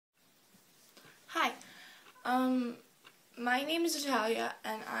My name is Natalia,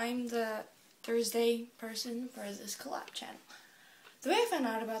 and I'm the Thursday person for this collab channel. The way I found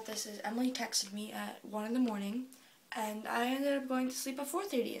out about this is Emily texted me at 1 in the morning, and I ended up going to sleep at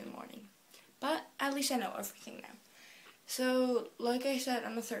 4:30 in the morning. But at least I know everything now. So, like I said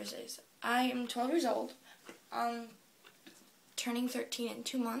on the Thursdays, I am 12 years old, turning 13 in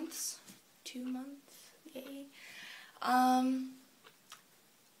 2 months. 2 months? Yay.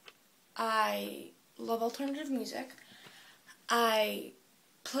 I love alternative music. I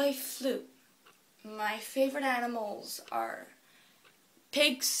play flute. My favorite animals are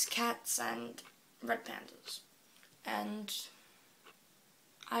pigs, cats, and red pandas. And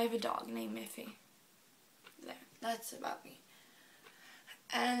I have a dog named Miffy. There, that's about me.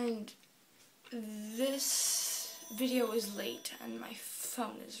 And this video is late and my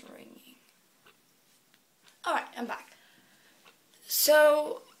phone is ringing. Alright, I'm back.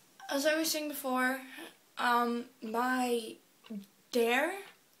 So, as I was saying before, my dare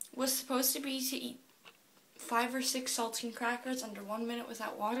was supposed to be to eat 5 or 6 saltine crackers under 1 minute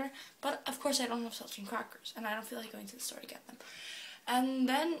without water, but of course I don't have saltine crackers, and I don't feel like going to the store to get them. And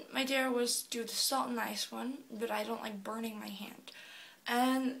then my dare was to do the salt and ice one, but I don't like burning my hand.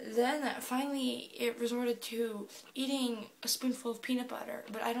 And then finally it resorted to eating a spoonful of peanut butter,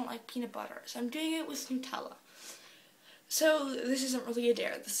 but I don't like peanut butter, so I'm doing it with Nutella. So this isn't really a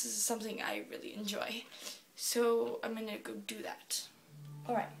dare, this is something I really enjoy. So I'm gonna go do that.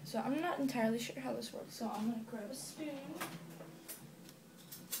 Alright, so I'm not entirely sure how this works, so I'm gonna grab a spoon.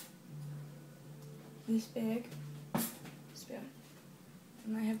 This big spoon.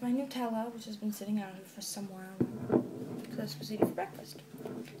 And I have my Nutella, which has been sitting out for somewhere, because I was supposed to eat it for breakfast.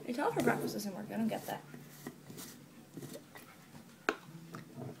 Nutella for breakfast doesn't work, I don't get that.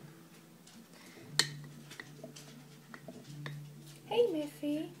 Hey,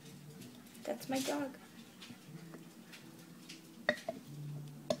 Miffy. That's my dog.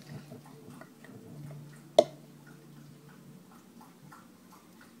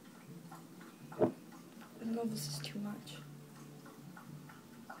 I don't know if this is too much.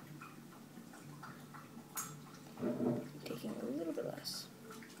 Taking a little bit less.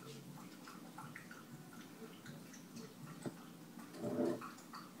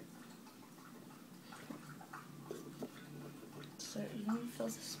 So it only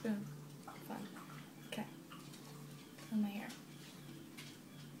fills a spoon. Fine. Okay. On my hair.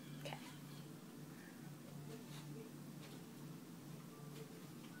 Okay.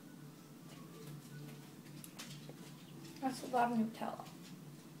 That's a lot of Nutella.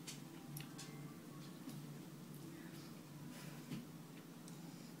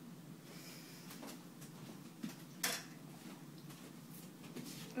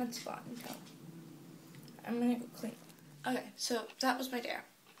 That's a lot of Nutella. I'm gonna go clean. Okay, so that was my dare.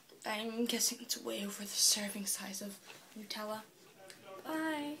 I'm guessing it's way over the serving size of Nutella.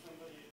 Bye.